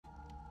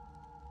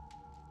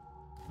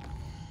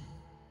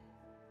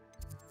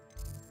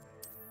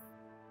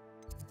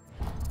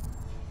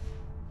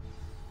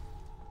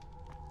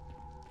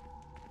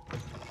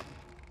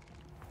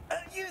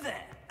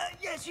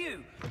yes,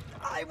 you.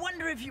 I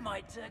wonder if you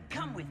might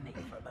come with me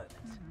for a moment.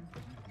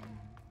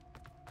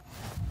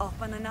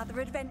 Off on another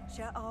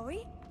adventure, are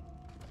we?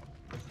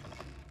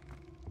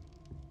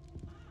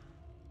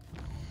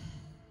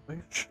 I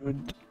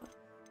should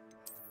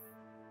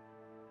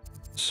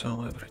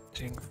sell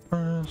everything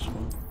first.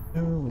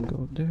 We'll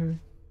go there.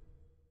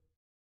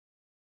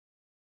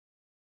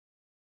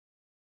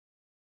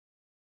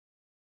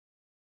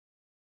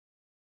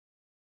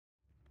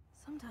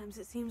 Sometimes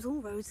it seems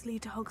all roads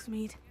lead to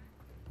Hogsmeade.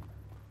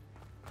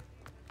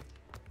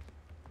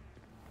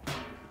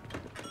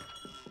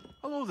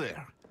 Hello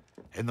there.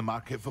 In the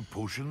market for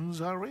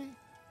potions, are we?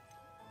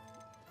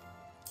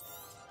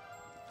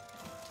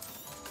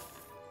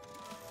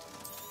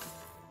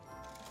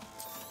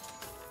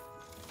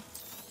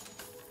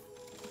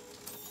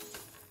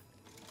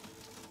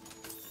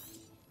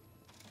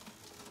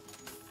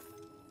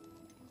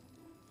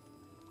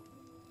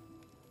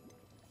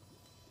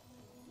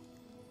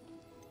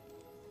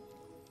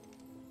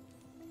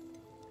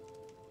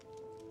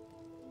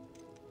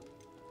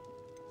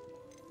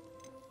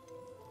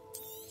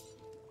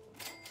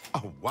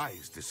 A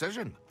wise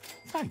decision.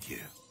 Thank you.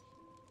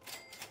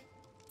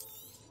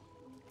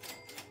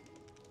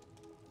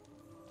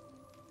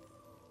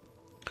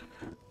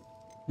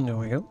 There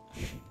we go.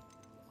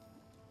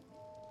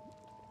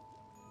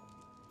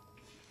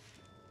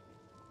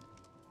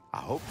 I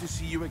hope to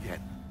see you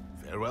again.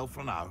 Farewell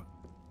for now.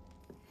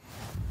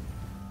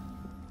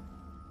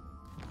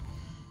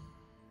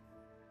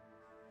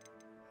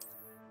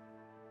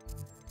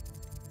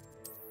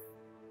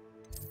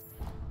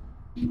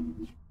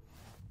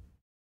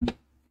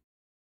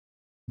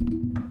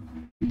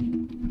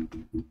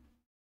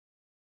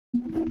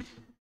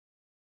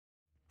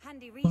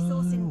 Handy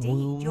resource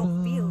indeed, your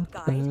field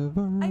guide.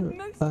 I'm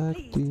most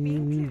pleased to be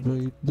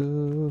included.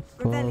 The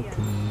Rebellion.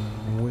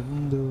 fucking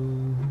window.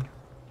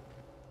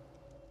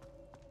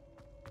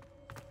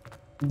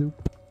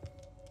 Nope.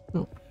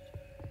 No.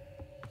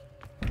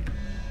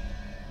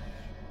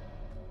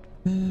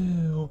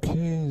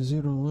 Okay,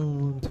 0,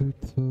 1, 2,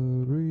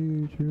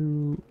 3,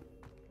 2.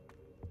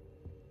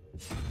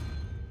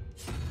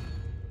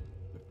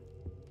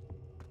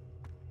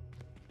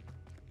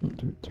 One,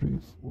 two, three,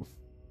 four.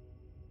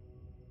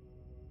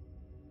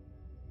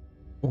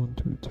 1,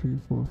 2, 3,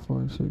 4,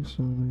 5, 6,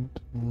 7,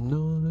 8,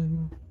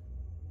 9,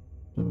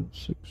 7,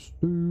 6,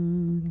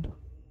 8.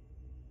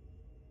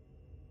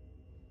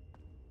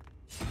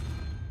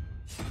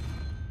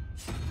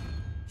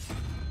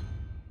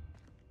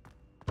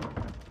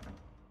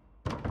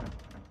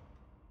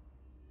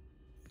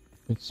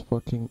 It's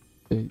fucking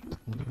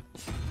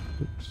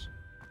 806.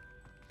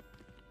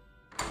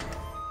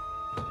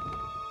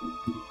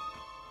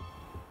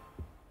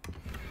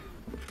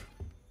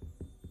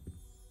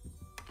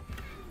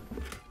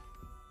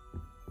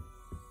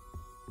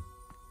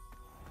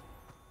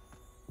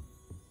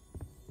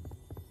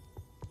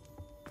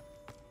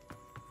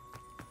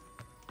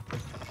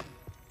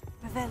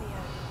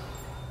 Revelio.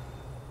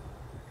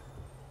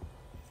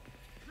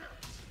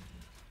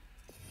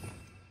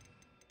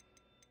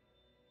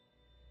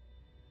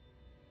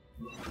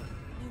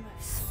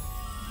 Lumos.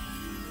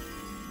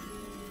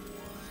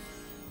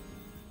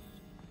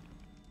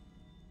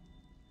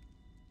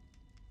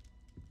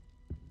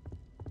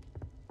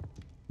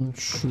 It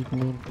should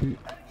not be.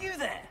 You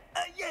there?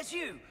 Yes,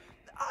 you.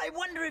 I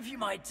wonder if you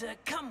might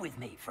come with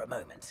me for a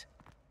moment.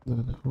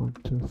 That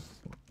hard to find.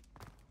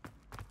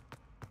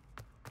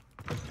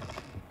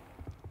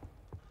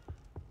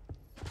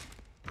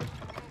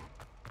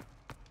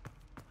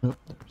 Nope,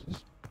 there it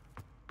is.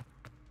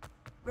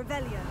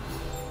 Revelio.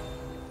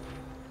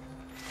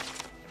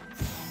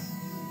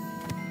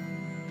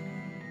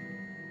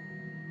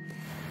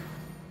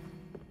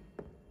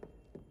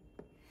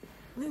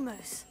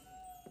 Lumos.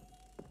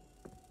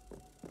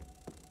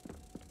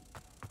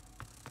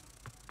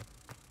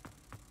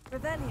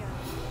 Revelio.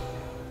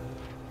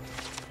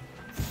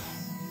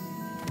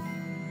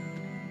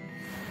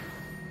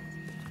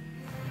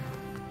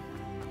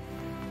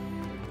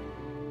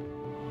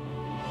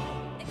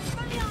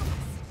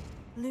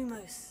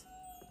 Lumos.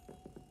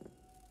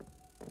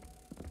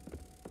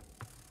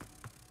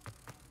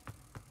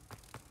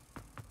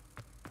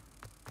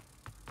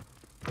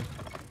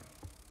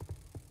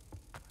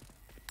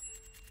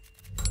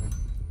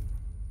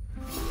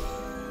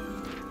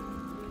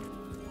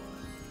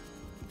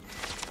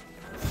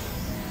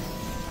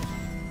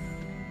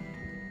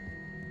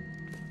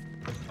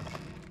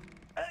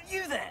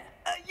 You there?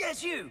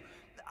 Yes, you.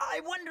 I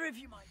wonder if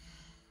you might...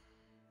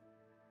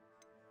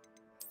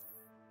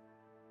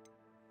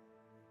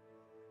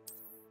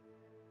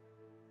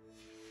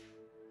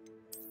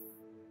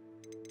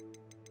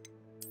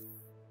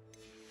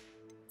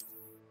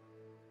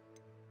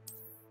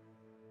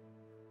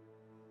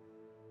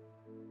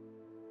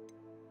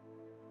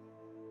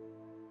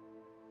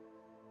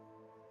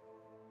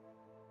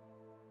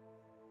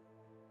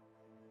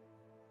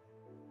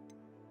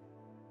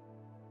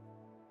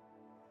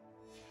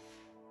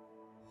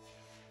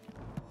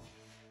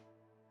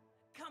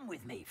 Come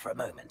with me for a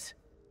moment.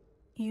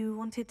 You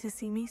wanted to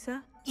see me,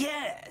 sir?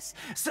 Yes,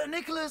 Sir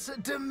Nicholas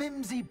de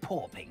Mimsy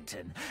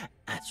Porpington,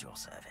 at your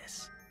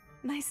service.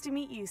 Nice to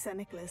meet you, Sir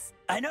Nicholas.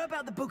 I know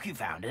about the book you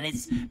found and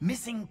its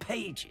missing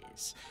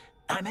pages.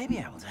 I may be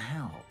able to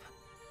help.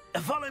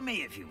 Follow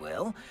me, if you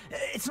will.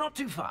 It's not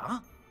too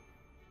far.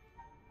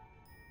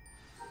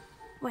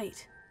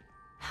 Wait,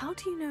 how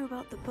do you know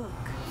about the book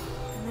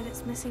and that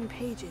it's missing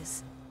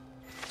pages?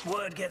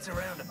 Word gets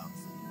around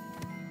amongst them.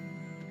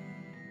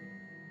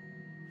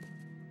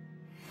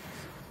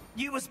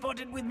 You were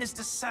spotted with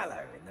Mr.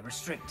 Sallow in the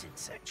restricted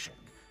section.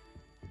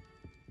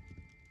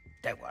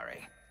 Don't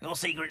worry, your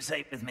secret's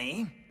safe with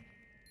me.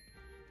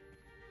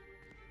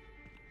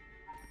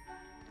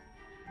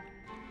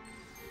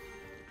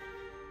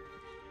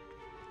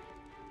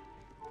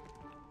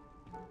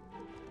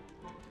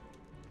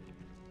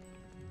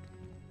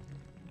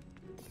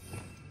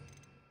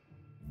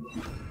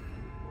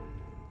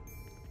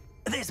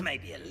 This may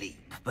be a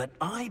leap, but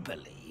I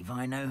believe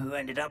I know who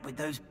ended up with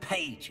those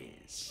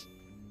pages.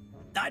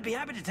 I'd be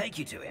happy to take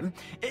you to him,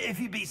 if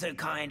you'd be so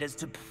kind as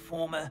to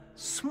perform a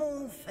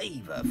small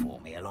favor for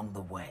me along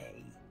the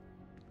way.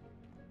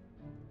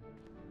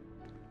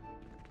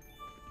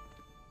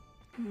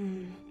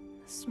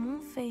 Small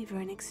favor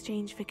in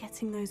exchange for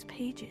getting those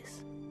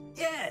pages.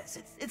 Yes,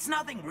 it's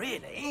nothing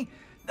really.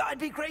 I'd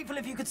be grateful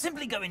if you could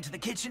simply go into the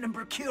kitchen and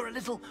procure a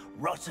little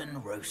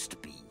rotten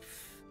roast beef.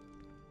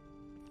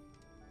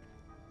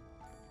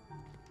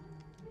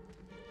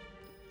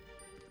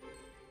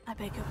 I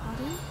beg your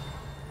pardon?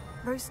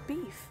 Roast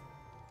beef?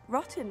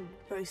 Rotten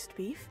roast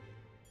beef?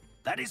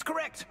 That is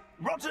correct.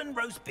 Rotten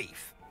roast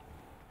beef.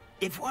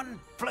 If one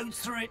floats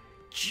through it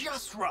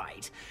just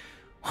right,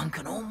 one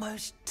can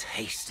almost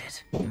taste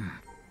it.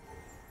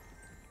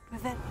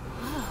 But then,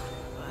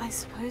 I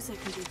suppose I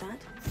can do that.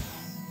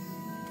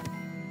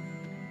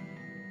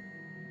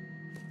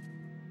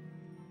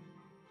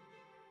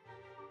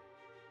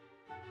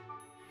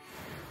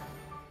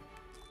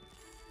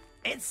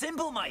 It's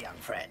simple, my young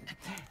friend.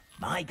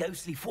 My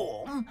ghostly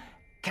form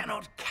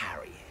cannot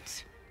carry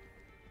it.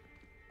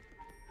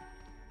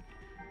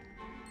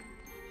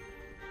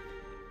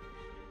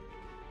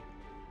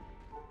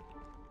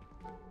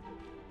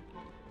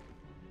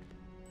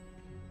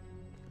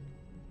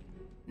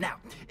 Now,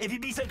 if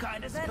you'd be so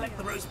kind as to collect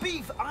the roast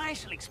beef, I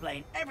shall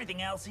explain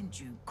everything else in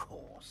due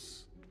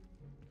course.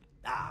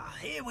 Ah,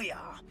 here we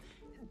are.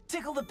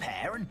 Tickle the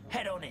pear and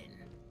head on in.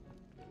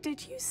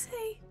 Did you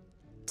say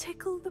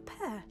tickle the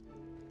pear?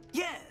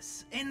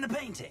 Yes, in the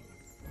painting.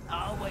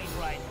 I'll wait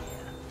right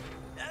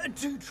here.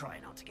 Do try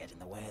not to get in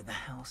the way of the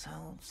house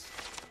elves.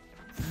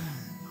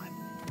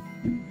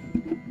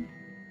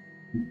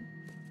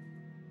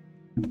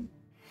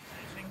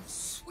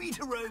 Sweet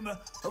aroma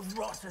of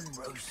rotten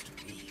roast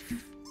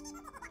beef.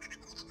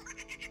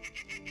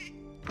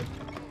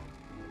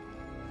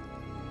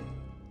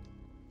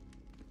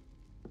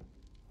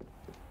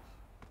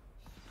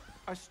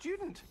 A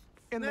student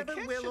in Never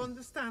the kitchen. will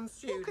understand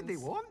students. What could they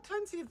want?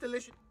 Plenty of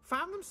delicious.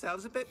 Found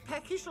themselves a bit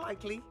peckish,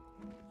 likely.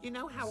 You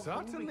know how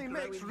Certainly hungry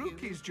makes growing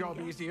Rookie's humans job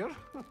can get. easier.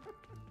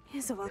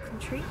 Here's a welcome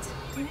treat.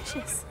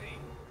 Delicious.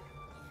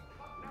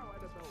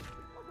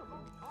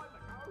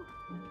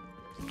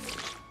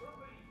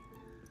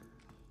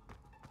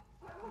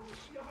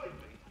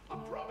 I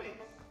promise.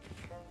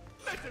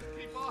 Let us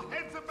keep our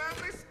heads about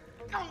this.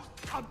 Oh,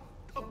 I'm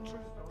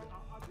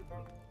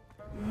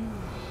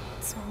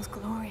It smells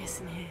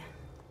glorious in here.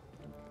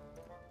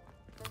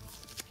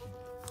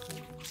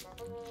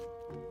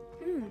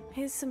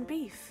 Here's some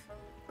beef,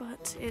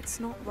 but it's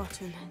not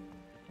rotten.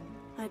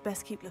 I'd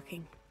best keep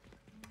looking.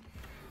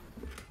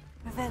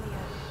 Revelio.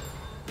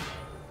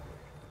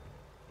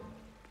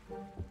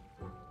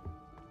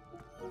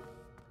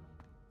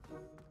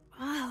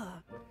 Ah,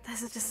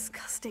 there's a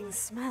disgusting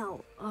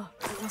smell. Oh,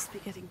 I must be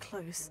getting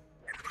close.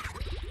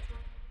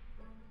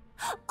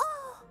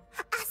 Oh,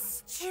 a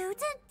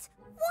student?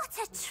 What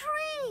a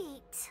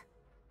treat!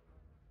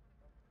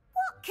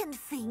 What can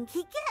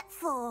Finky get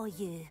for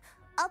you?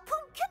 A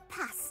pumpkin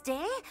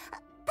pasty?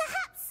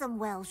 Perhaps some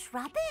Welsh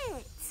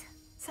rabbit?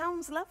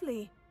 Sounds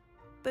lovely,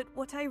 but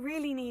what I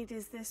really need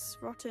is this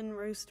rotten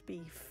roast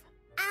beef.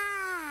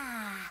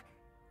 Ah,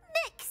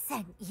 Nick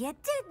sent you,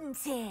 didn't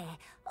he?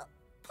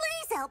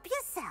 Please help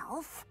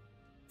yourself.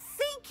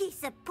 Finky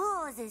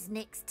supposes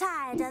Nick's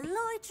tired of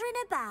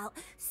loitering about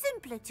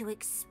simply to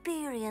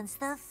experience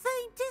the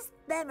faintest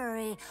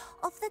memory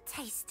of the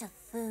taste of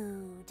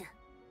food.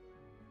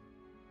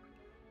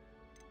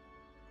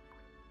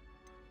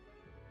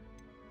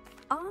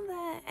 Are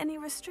there any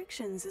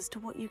restrictions as to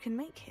what you can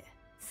make here?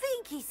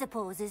 Finky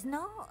supposes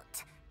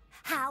not.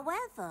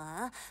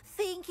 However,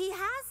 Finky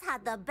has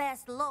had the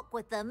best luck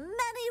with the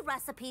many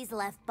recipes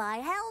left by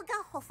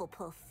Helga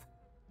Hufflepuff.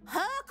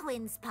 Her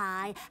quince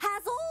pie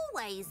has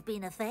always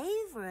been a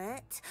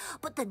favourite,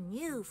 but the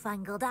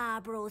newfangled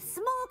Arbroath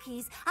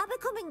Smokies are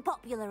becoming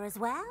popular as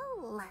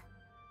well.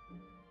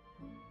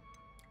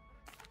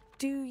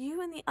 Do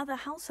you and the other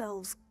house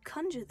elves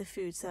conjure the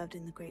food served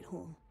in the Great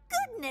Hall?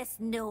 Goodness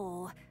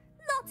no!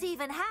 Not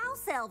even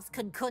house elves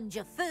can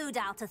conjure food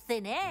out of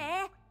thin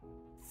air.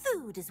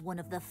 food is one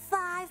of the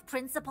 5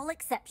 principal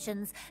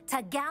exceptions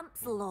to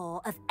Gamp's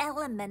law of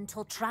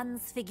elemental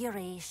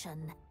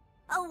transfiguration.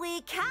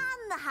 We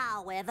can,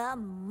 however,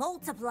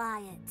 multiply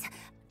it,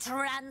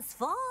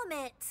 transform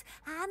it,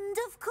 and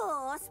of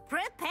course,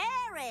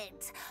 prepare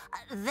it.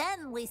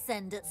 Then we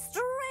send it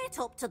straight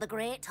up to the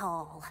Great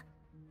Hall.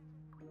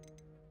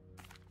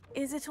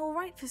 Is it all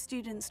right for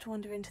students to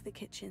wander into the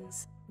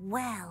kitchens?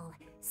 Well,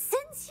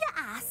 since you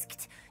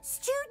asked,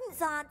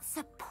 students aren't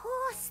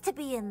supposed to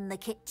be in the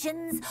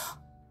kitchens,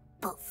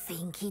 but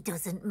Finky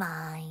doesn't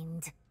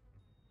mind.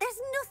 There's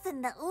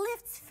nothing that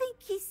lifts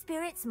Finky's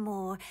spirits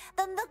more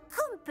than the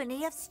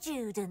company of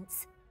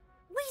students.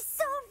 We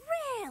so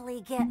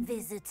rarely get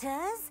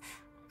visitors,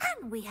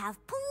 and we have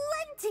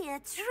plenty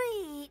of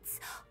treats.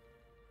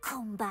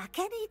 Come back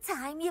any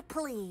time you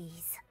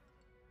please.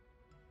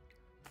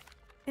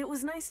 It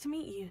was nice to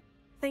meet you.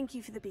 Thank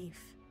you for the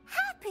beef.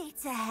 Happy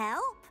to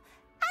help,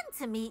 and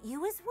to meet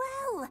you as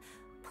well.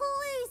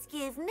 Please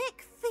give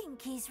Nick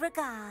Finky's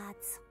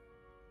regards.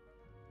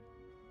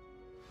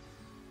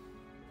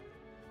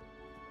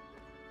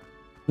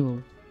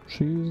 Oh,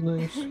 she's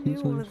nice. Who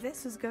He's knew all nice. of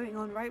this was going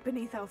on right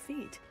beneath our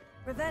feet?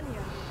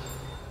 Revelio.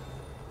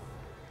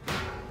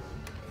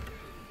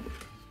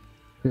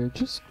 Yeah,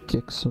 just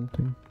kick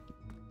something.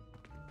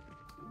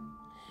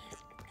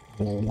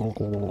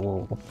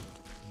 Revelio.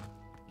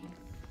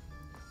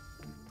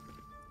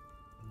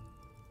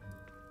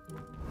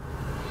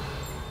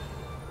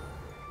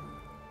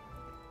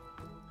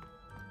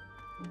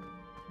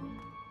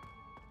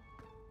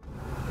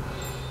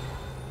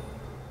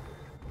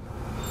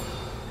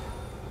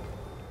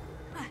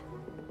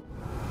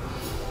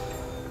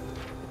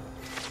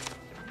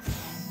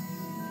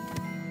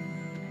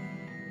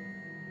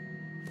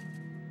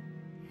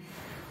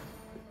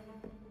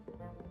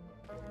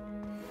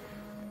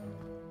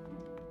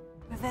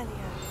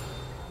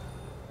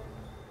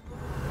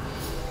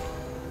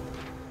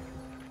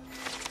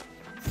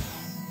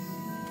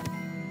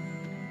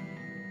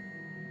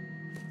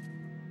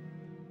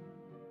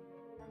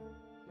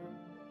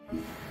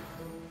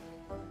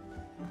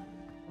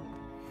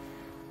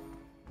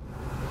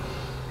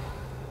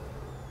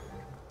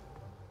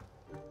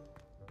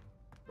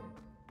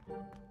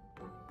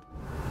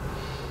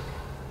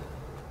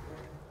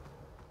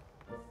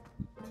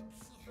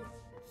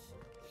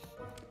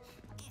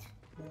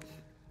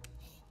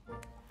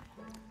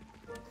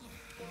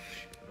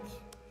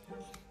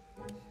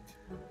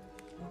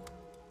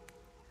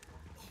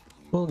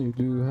 Well, you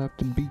do have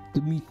to beat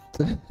the meat.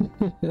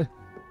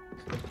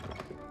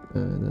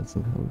 That's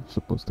not how it's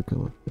supposed to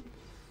come up.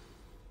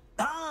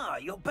 Ah,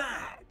 you're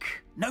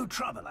back. No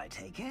trouble, I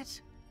take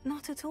it?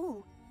 Not at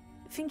all.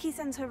 Finky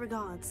sends her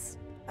regards,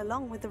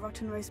 along with the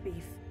rotten roast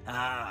beef.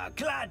 Ah,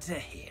 glad to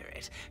hear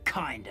it.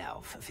 Kind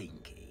elf,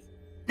 Finky.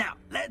 Now,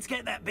 let's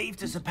get that beef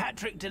to Sir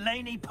Patrick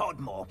Delaney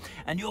Podmore,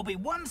 and you'll be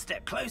one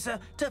step closer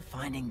to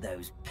finding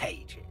those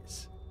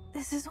pages.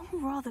 This is all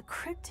rather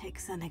cryptic,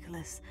 Sir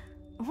Nicholas.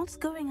 What's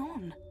going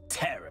on?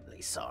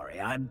 Terribly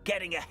sorry, I'm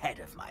getting ahead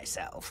of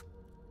myself.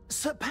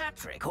 Sir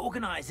Patrick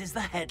organizes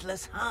the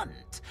Headless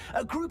Hunt,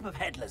 a group of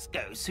headless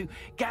ghosts who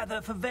gather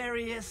for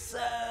various,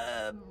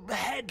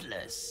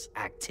 headless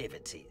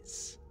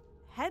activities.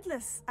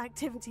 Headless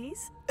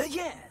activities?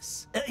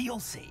 Yes, you'll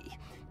see.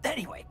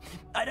 Anyway,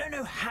 I don't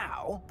know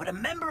how, but a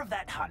member of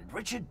that hunt,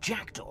 Richard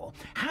Jackdaw,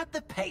 had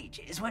the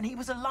pages when he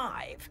was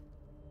alive.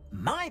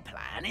 My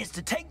plan is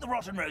to take the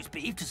rotten roast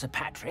beef to Sir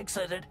Patrick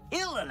so that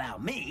he'll allow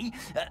me,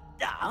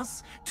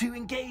 us, to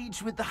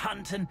engage with the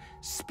hunt and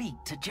speak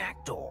to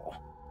Jackdaw.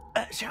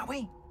 Shall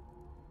we?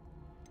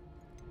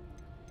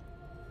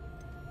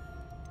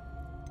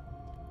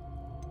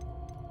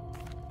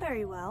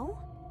 Very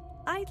well.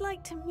 I'd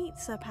like to meet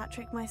Sir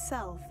Patrick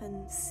myself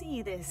and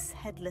see this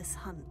headless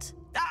hunt.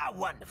 Ah,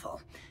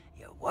 wonderful.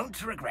 You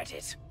won't regret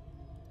it.